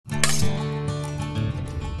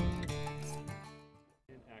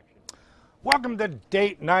Welcome to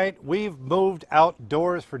date night. We've moved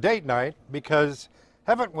outdoors for date night because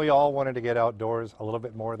haven't we all wanted to get outdoors a little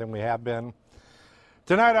bit more than we have been?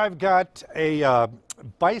 Tonight I've got a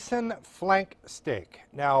bison flank steak.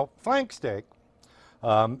 Now flank steak,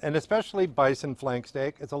 and especially bison flank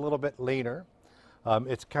steak, it's a little bit leaner.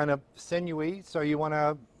 It's kind of sinewy, so you want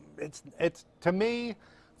to, it's to me,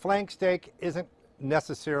 flank steak isn't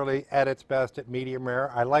necessarily at its best at medium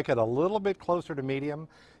rare. I like it a little bit closer to medium.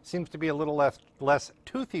 Seems to be a little less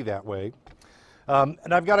toothy that way.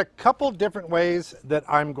 And I've got a couple different ways that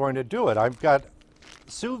I'm going to do it. I've got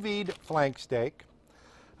sous vide flank steak.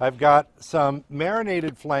 I've got some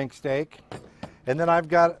marinated flank steak. And then I've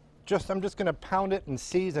got I'm just going to pound it and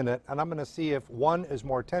season it, and I'm going to see if one is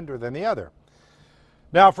more tender than the other.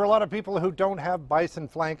 Now, for a lot of people who don't have bison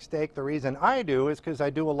flank steak, the reason I do is because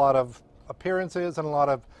I do a lot of appearances and a lot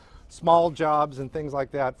of small jobs and things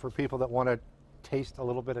like that for people that want to taste a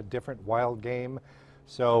little bit of different wild game.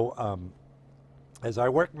 So as I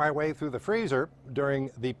worked my way through the freezer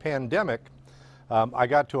during the pandemic, I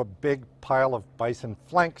got to a big pile of bison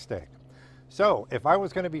flank steak. So if I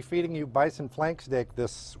was going to be feeding you bison flank steak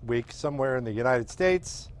this week somewhere in the United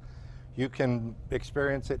States, you can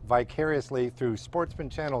experience it vicariously through Sportsman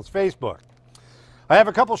Channel's Facebook. I have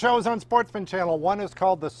a couple shows on Sportsman Channel. One is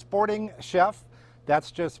called The Sporting Chef.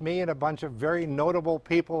 That's just me and a bunch of very notable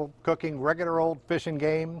people cooking regular old fish and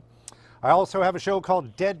game. I also have a show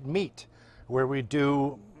called Dead Meat, where we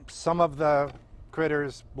do some of the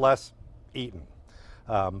critters less eaten.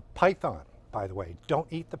 Python, by the way, don't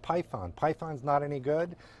eat the python. Python's not any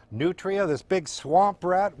good. Nutria, this big swamp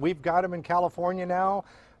rat, we've got them in California now.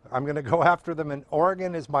 I'm going to go after them in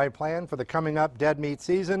Oregon is my plan for the coming up dead meat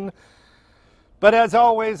season. But as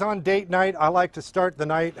always on date night, I like to start the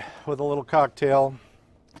night with a little cocktail.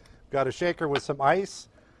 Got a shaker with some ice.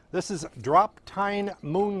 This is Drop Tine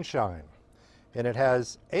Moonshine, and it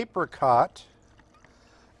has apricot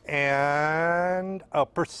and a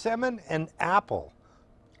persimmon and apple.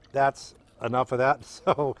 That's enough of that.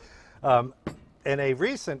 So in a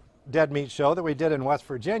recent dead meat show that we did in West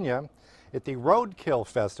Virginia at the Roadkill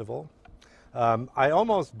Festival, I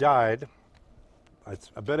almost died.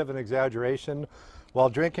 It's a bit of an exaggeration, while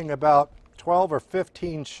drinking about 12 or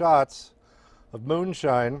 15 shots of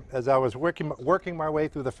moonshine as I was working my way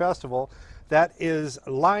through the festival. That is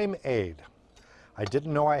limeade. I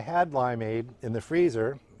didn't know I had limeade in the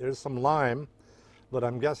freezer. There's some lime, but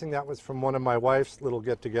I'm guessing that was from one of my wife's little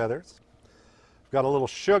get-togethers. I've got a little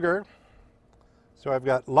sugar. So I've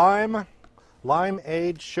got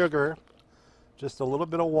limeade, sugar, just a little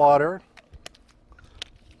bit of water,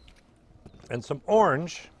 and some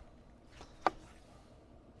orange.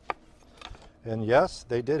 And yes,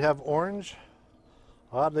 they did have orange,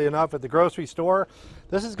 oddly enough, at the grocery store.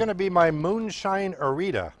 This is going to be my moonshine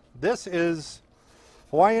arita. This is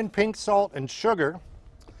Hawaiian pink salt and sugar.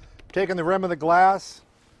 Taking the rim of the glass,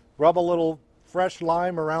 rub a little fresh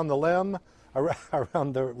lime around the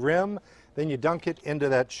rim, then you dunk it into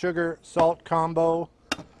that sugar salt combo.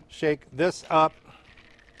 Shake this up.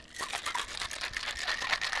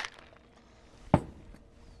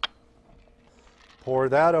 Pour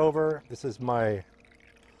that over. This is my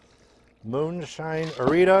moonshine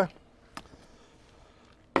arita.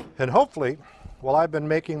 And hopefully, while I've been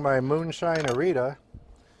making my moonshine arita,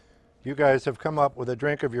 you guys have come up with a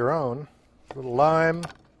drink of your own. A little lime,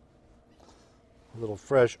 a little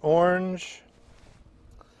fresh orange,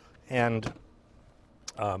 and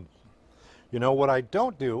you know what I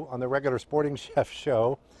don't do on the regular Sporting Chef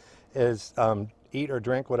show is eat or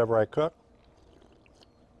drink whatever I cook.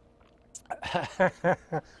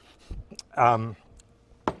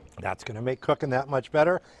 That's going to make cooking that much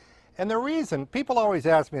better. And the reason, people always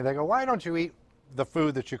ask me, they go, why don't you eat the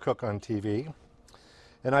food that you cook on TV?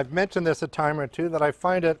 And I've mentioned this a time or two that I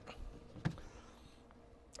find it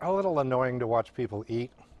a little annoying to watch people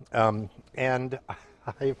eat. And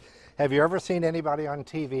have you ever seen anybody on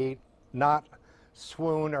TV not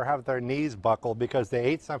swoon or have their knees buckle because they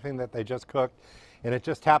ate something that they just cooked and it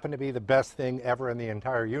just happened to be the best thing ever in the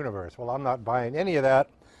entire universe? Well, I'm not buying any of that.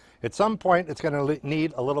 At some point, it's going to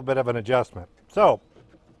need a little bit of an adjustment. So,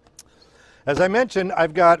 as I mentioned,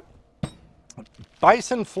 I've got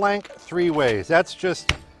bison flank 3 ways. That's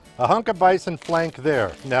just a hunk of bison flank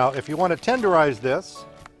there. Now, if you want to tenderize this,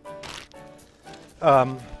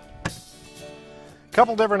 couple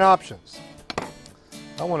different options.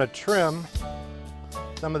 I want to trim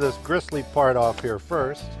some of this gristly part off here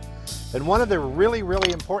first. And one of the really,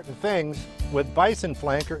 really important things with bison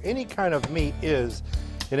flank or any kind of meat is,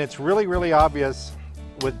 and it's really, really obvious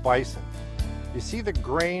with bison, you see the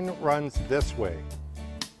grain runs this way.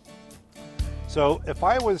 So if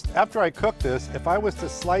I was, after I cook this, if I was to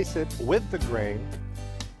slice it with the grain,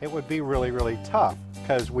 it would be really, really tough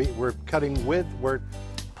because we're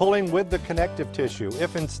pulling with the connective tissue.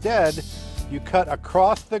 If instead you cut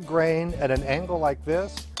across the grain at an angle like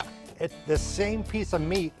this, the same piece of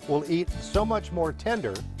meat will eat so much more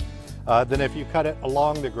tender than if you cut it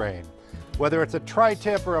along the grain. Whether it's a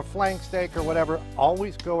tri-tip or a flank steak or whatever,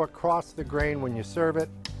 always go across the grain when you serve it.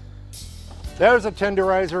 There's a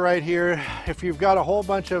tenderizer right here. If you've got a whole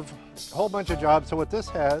bunch of jobs, so what this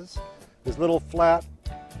has is little flat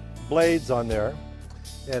blades on there,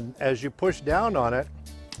 and as you push down on it,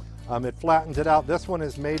 it flattens it out. This one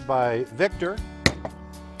is made by Victor.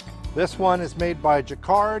 This one is made by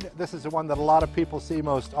Jacquard. This is the one that a lot of people see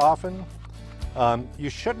most often.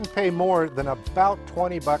 You shouldn't pay more than about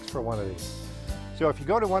 20 bucks for one of these. So if you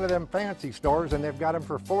go to one of them fancy stores and they've got them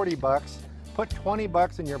for 40 bucks, put 20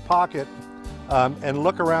 bucks in your pocket and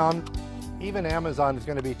look around. Even Amazon is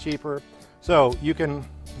going to be cheaper. So you can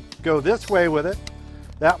go this way with it.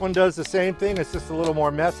 That one does the same thing. It's just a little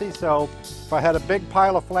more messy. So if I had a big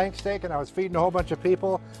pile of flank steak and I was feeding a whole bunch of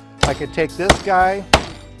people, I could take this guy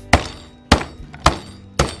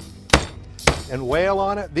and wail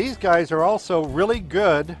on it. These guys are also really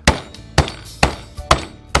good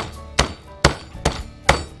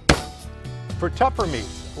for tougher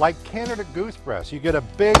meats, like Canada goose breast. You get a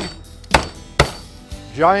big,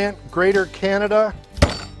 giant Greater Canada,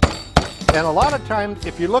 and a lot of times,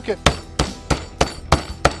 if you look at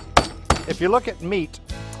meat,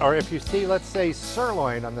 or if you see, let's say,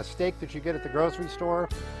 sirloin on the steak that you get at the grocery store,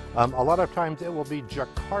 a lot of times it will be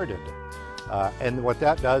jacquarded. And what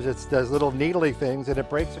that does, it does little needly things and it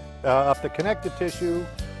breaks up the connective tissue.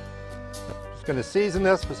 Just going to season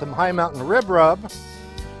this with some High Mountain rib rub,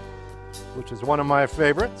 which is one of my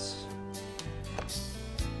favorites.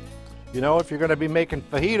 You know, if you're going to be making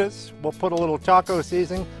fajitas, we'll put a little taco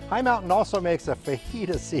seasoning. High Mountain also makes a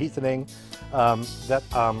fajita seasoning that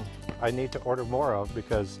I need to order more of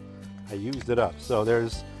because I used it up. So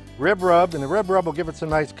there's rib rub, and the rib rub will give it some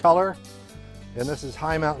nice color. And this is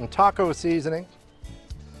High Mountain taco seasoning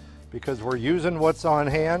because we're using what's on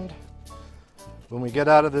hand. When we get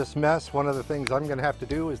out of this mess, one of the things I'm going to have to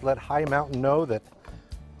do is let High Mountain know that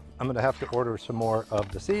I'm going to have to order some more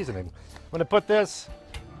of the seasoning. I'm going to put this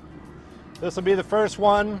will be the first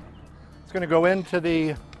one. It's going to go into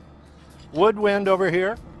the woodwind over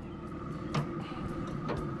here.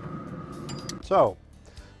 So,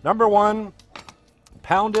 number one,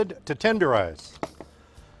 pounded to tenderize.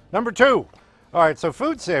 Number two, all right, so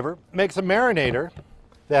Food Saver makes a marinator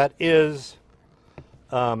that is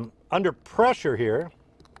under pressure here.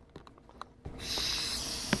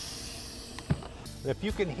 If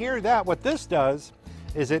you can hear that, what this does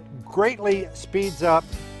is it greatly speeds up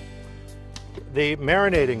the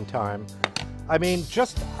marinating time. I mean,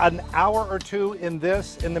 just an hour or two in the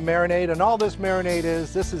marinade, and all this marinade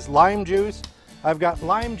is, this is lime juice. I've got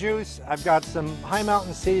lime juice, I've got some High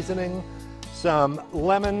Mountain seasoning, some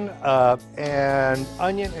lemon and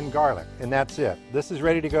onion and garlic, and that's it. This is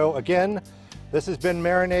ready to go. Again, this has been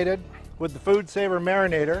marinated with the Food Saver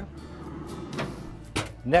marinator.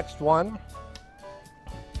 Next one.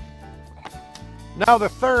 Now the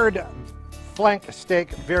third flank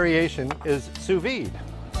steak variation is sous vide.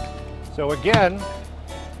 So again,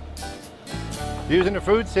 using a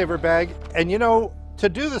Food Saver bag, and you know, to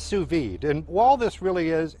do the sous vide, and all this really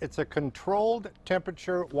is, it's a controlled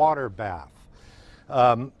temperature water bath.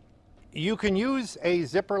 You can use a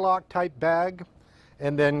zipper lock type bag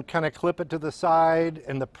and then kind of clip it to the side,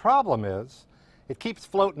 and the problem is it keeps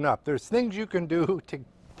floating up. There's things you can do to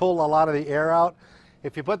pull a lot of the air out.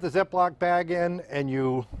 If you put the Ziploc bag in and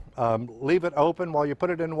you leave it open while you put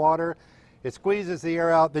it in water, it squeezes the air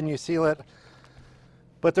out, then you seal it.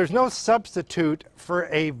 But there's no substitute for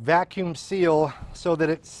a vacuum seal so that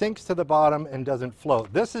it sinks to the bottom and doesn't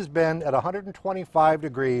float. This has been at 125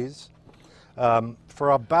 degrees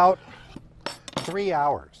for about 3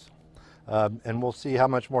 hours. And we'll see how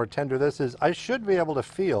much more tender this is. I should be able to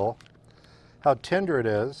feel how tender it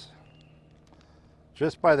is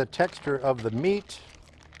just by the texture of the meat.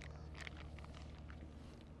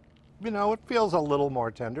 You know, it feels a little more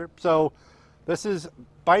tender. So this is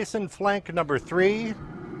Bison flank number 3.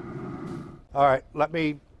 All right, let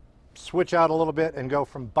me switch out a little bit and go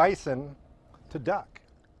from bison to duck.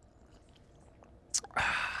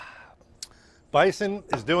 Bison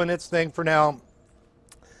is doing its thing for now.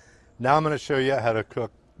 Now I'm going to show you how to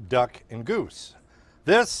cook duck and goose.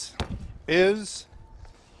 This is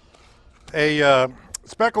a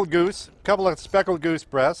speckled goose, a couple of speckled goose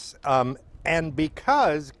breasts, and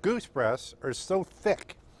because goose breasts are so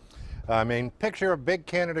thick, I mean, picture a big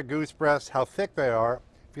Canada goose breast, how thick they are.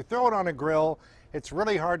 If you throw it on a grill, it's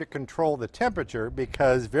really hard to control the temperature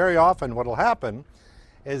because very often what will happen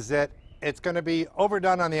is that it's going to be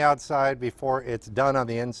overdone on the outside before it's done on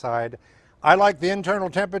the inside. I like the internal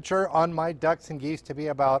temperature on my ducks and geese to be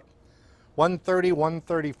about 130,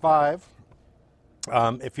 135.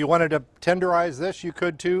 If you wanted to tenderize this, you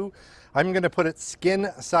could too. I'm going to put it skin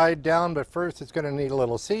side down, but first it's going to need a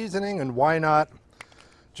little seasoning, and why not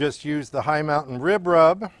just use the High Mountain rib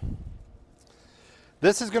rub.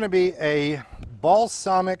 This is going to be a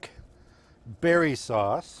balsamic berry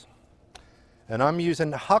sauce, and I'm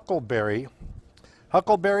using huckleberry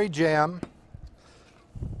jam.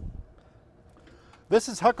 This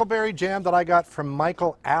is huckleberry jam that I got from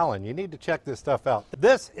Michael Allen. You need to check this stuff out.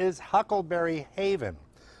 This is Huckleberry Haven.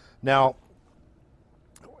 Now,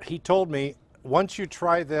 he told me, once you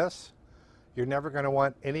try this, you're never going to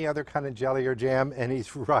want any other kind of jelly or jam, and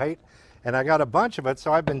he's right. And I got a bunch of it,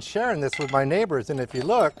 so I've been sharing this with my neighbors. And if you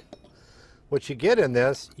look, what you get in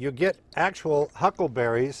this, you get actual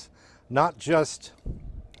huckleberries, not just,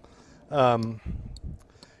 you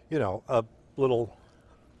know, a little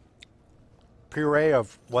puree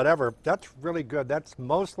of whatever. That's really good. That's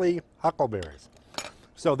mostly huckleberries.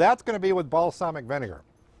 So that's going to be with balsamic vinegar.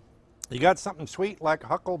 You got something sweet like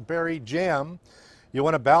huckleberry jam. You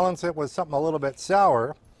want to balance it with something a little bit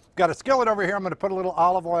sour. Got a skillet over here. I'm going to put a little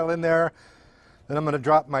olive oil in there. Then I'm going to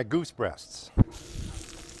drop my goose breasts.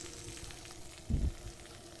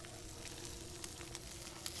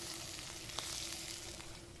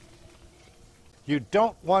 You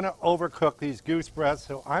don't want to overcook these goose breasts,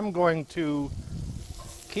 so I'm going to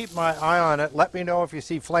keep my eye on it. Let me know if you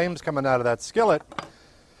see flames coming out of that skillet.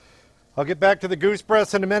 I'll get back to the goose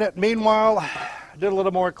breasts in a minute. Meanwhile, I did a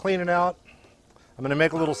little more cleaning out. I'm going to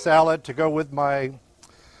make a little salad to go with my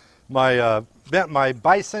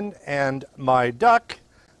bison and my duck.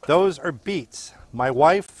 Those are beets. My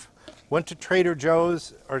wife went to Trader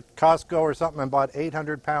Joe's or Costco or something and bought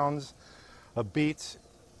 800 pounds of beets,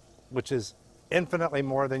 which is infinitely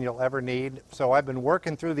more than you'll ever need. So I've been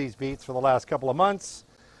working through these beets for the last couple of months.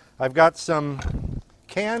 I've got some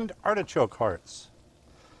canned artichoke hearts.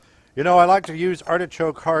 You know, I like to use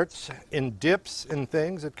artichoke hearts in dips and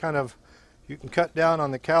things. It kind of, you can cut down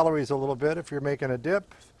on the calories a little bit if you're making a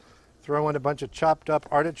dip. Throw in a bunch of chopped up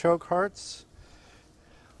artichoke hearts.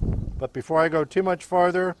 But before I go too much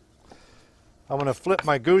farther, I'm going to flip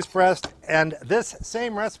my goose breast. And this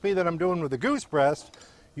same recipe that I'm doing with the goose breast,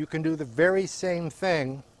 you can do the very same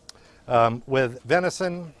thing with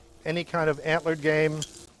venison, any kind of antlered game.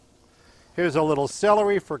 Here's a little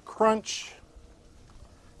celery for crunch.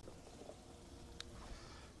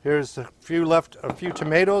 Here's a few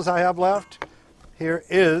tomatoes I have left. Here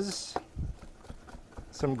is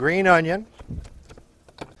some green onion,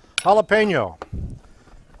 jalapeno.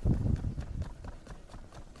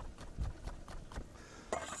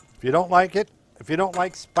 If you don't like it, if you don't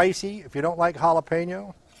like spicy, if you don't like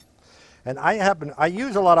jalapeno, and I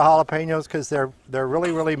use a lot of jalapenos because they're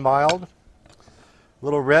really, really mild.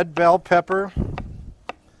 Little red bell pepper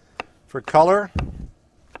for color.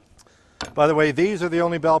 By the way, these are the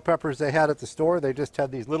only bell peppers they had at the store. They just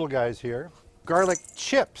had these little guys here. Garlic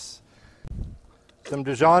chips. Some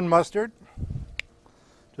Dijon mustard.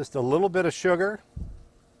 Just a little bit of sugar.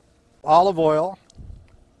 Olive oil.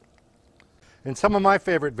 And some of my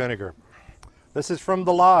favorite vinegar. This is from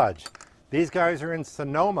the Lodge. These guys are in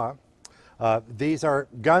Sonoma. These are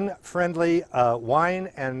gun-friendly wine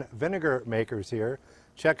and vinegar makers here.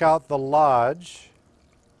 Check out the Lodge.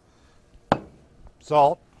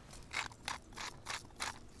 Salt.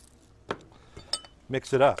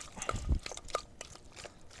 Mix it up.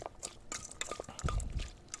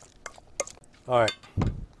 All right,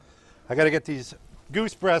 I got to get these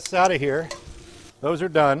goose breasts out of here. Those are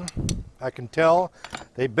done. I can tell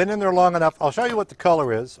they've been in there long enough. I'll show you what the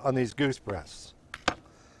color is on these goose breasts.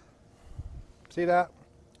 See that?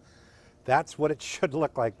 That's what it should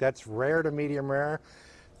look like. That's rare to medium rare.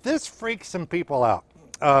 This freaks some people out.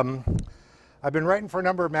 I've been writing for a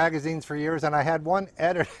number of magazines for years, and I had one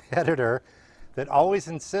editor that always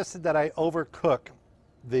insisted that I overcook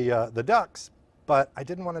the ducks, but I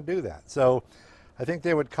didn't want to do that. So I think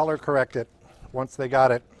they would color correct it once they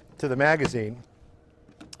got it to the magazine.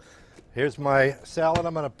 Here's my salad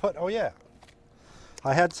I'm going to put, oh yeah,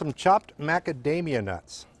 I had some chopped macadamia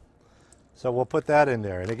nuts. So we'll put that in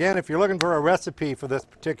there. And again, if you're looking for a recipe for this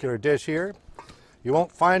particular dish here, you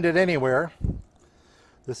won't find it anywhere.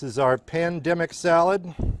 This is our pandemic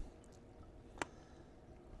salad.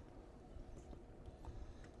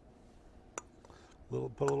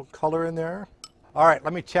 Put a little color in there. All right,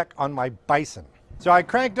 let me check on my bison. So I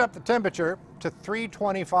cranked up the temperature to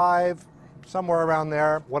 325, somewhere around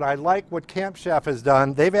there. What I like what Camp Chef has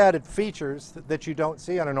done, they've added features that you don't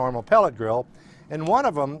see on a normal pellet grill. And one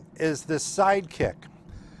of them is this sidekick,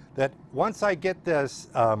 that once I get this,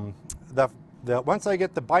 once I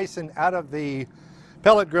get the bison out of the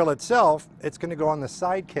pellet grill itself, it's going to go on the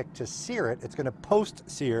sidekick to sear it. It's going to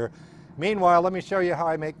post-sear. Meanwhile, let me show you how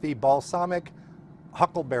I make the balsamic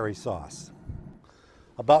huckleberry sauce.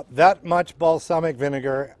 About that much balsamic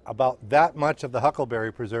vinegar, about that much of the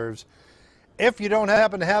huckleberry preserves. If you don't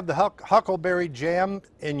happen to have the huckleberry jam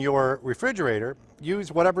in your refrigerator,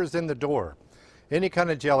 use whatever's in the door. Any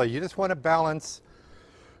kind of jelly. You just want to balance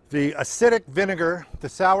the acidic vinegar, the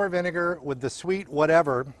sour vinegar with the sweet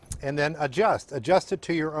whatever, and then adjust it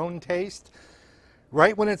to your own taste.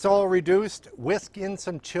 Right when it's all reduced, whisk in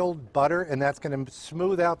some chilled butter, and that's going to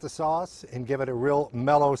smooth out the sauce and give it a real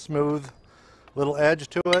mellow, smooth little edge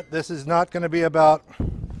to it. This is not going to be about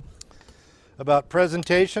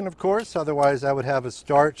presentation, of course, otherwise I would have a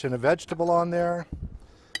starch and a vegetable on there.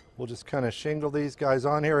 We'll just kind of shingle these guys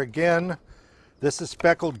on here again. This is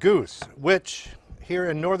speckled goose, which here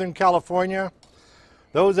in Northern California,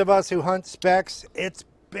 those of us who hunt specks, it's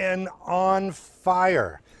been on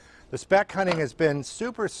fire. The speck hunting has been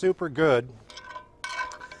super, super good,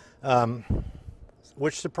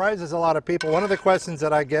 which surprises a lot of people. One of the questions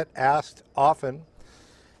that I get asked often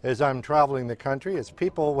as I'm traveling the country is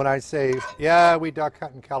people, when I say, yeah, we duck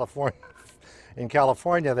hunt in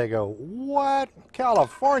California, they go, what?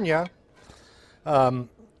 California?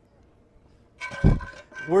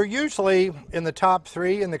 We're usually in the top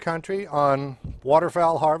 3 in the country on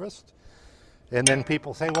waterfowl harvest. And then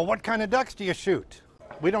people say, well, what kind of ducks do you shoot?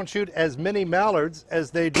 We don't shoot as many mallards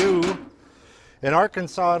as they do in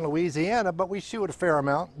Arkansas and Louisiana, but we shoot a fair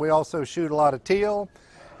amount. We also shoot a lot of teal,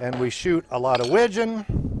 and we shoot a lot of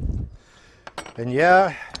widgeon. And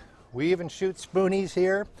yeah, we even shoot spoonies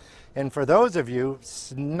here. And for those of you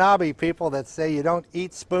snobby people that say you don't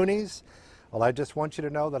eat spoonies, well, I just want you to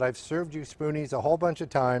know that I've served you spoonies a whole bunch of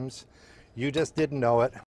times. You just didn't know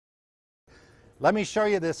it. Let me show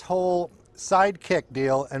you this whole sidekick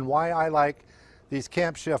deal and why I like these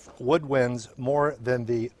Camp Chef woodwinds more than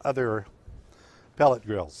the other pellet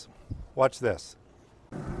grills. Watch this.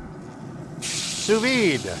 Sous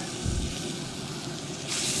vide,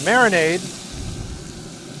 marinade,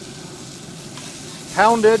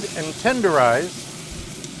 pounded and tenderized.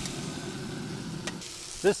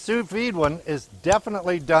 This sous vide one is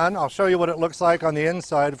definitely done. I'll show you what it looks like on the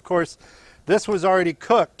inside. Of course, this was already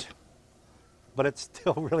cooked, but it's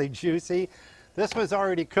still really juicy. This was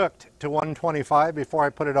already cooked to 125 before I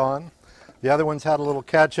put it on. The other ones had a little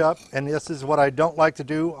catch up, and this is what I don't like to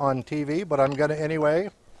do on TV, but I'm gonna anyway.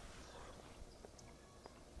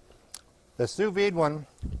 The sous vide one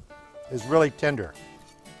is really tender.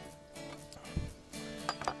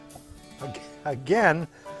 Again,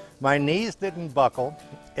 my knees didn't buckle.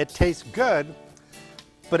 It tastes good,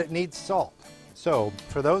 but it needs salt. So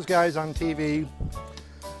for those guys on TV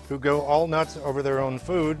who go all nuts over their own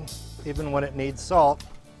food, even when it needs salt,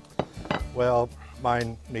 well,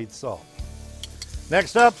 mine needs salt.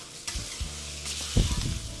 Next up,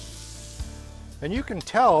 and you can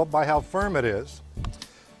tell by how firm it is,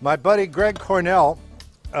 my buddy Greg Cornell,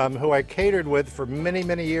 who I catered with for many,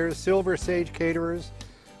 many years, Silver Sage Caterers.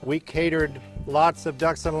 We catered lots of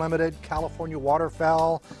Ducks Unlimited, California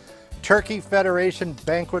Waterfowl, Turkey Federation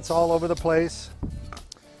banquets all over the place.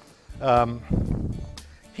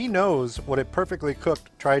 He knows what a perfectly cooked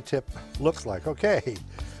tri-tip looks like. Okay,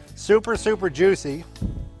 super, super juicy.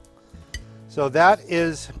 So that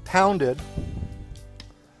is pounded.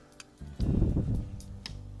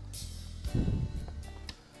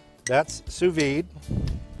 That's sous vide.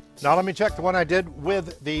 Now let me check the one I did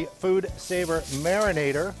with the Food Saver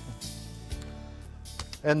marinator.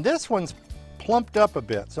 And this one's plumped up a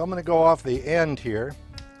bit, so I'm going to go off the end here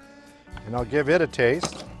and I'll give it a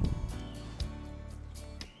taste.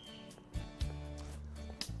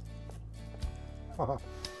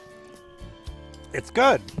 It's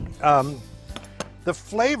good. The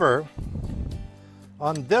flavor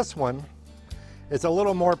on this one is a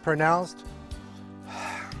little more pronounced.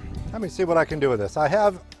 Let me see what I can do with this. I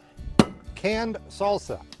have canned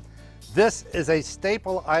salsa. This is a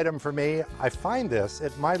staple item for me. I find this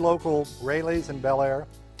at my local Rayleigh's in Bel Air.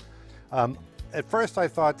 At first I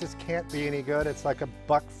thought this can't be any good. It's like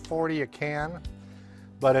 $1.40 a can,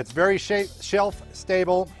 but it's very shelf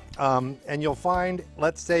stable. And you'll find,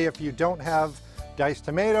 let's say if you don't have diced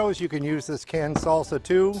tomatoes, you can use this canned salsa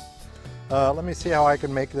too. Let me see how I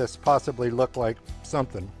can make this possibly look like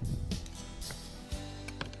something.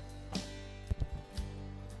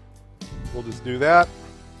 We'll we'll just do that.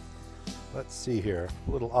 Let's see here,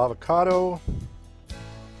 a little avocado.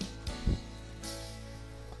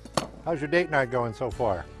 How's your date night going so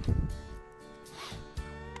far?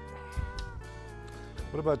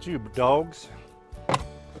 What about you, dogs?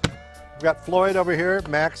 We've got Floyd over here,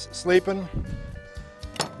 Max sleeping.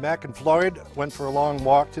 Mac and Floyd went for a long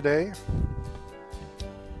walk today.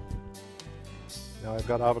 Now I've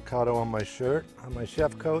got avocado on my shirt, on my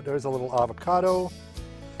chef coat. There's a little avocado.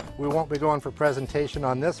 We won't be going for presentation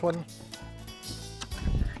on this one.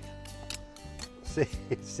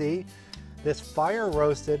 See, this fire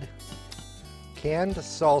roasted canned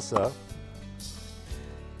salsa.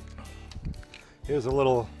 Here's a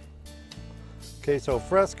little queso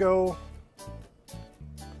fresco.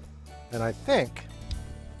 And I think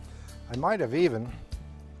I might have even,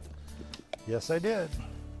 yes I did,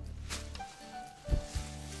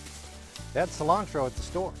 had cilantro at the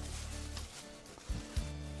store.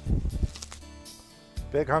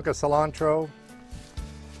 Big hunk of cilantro.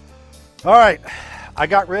 All right, I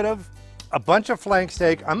got rid of a bunch of flank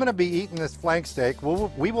steak. I'm gonna be eating this flank steak.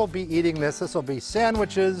 We will be eating this. This will be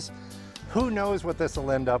sandwiches. Who knows what this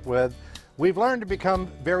will end up with. We've learned to become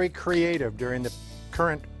very creative during the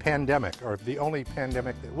current pandemic, or the only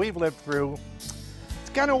pandemic that we've lived through. It's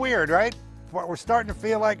kind of weird, right? But we're starting to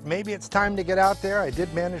feel like maybe it's time to get out there. I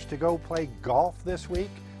did manage to go play golf this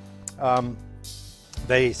week.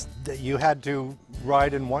 You had to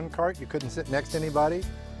ride in one cart. You couldn't sit next to anybody.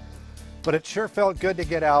 But it sure felt good to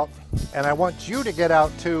get out, and I want you to get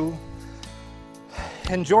out too.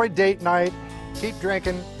 Enjoy date night, keep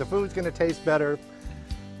drinking, the food's gonna taste better.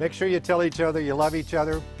 Make sure you tell each other you love each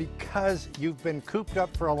other, because you've been cooped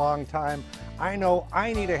up for a long time. I know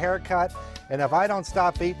I need a haircut, and if I don't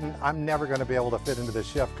stop eating, I'm never gonna be able to fit into the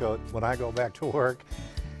chef coat when I go back to work.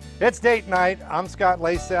 It's date night. I'm Scott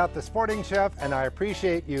Laceth, the sporting chef, and I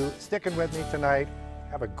appreciate you sticking with me tonight.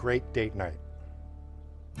 Have a great date night.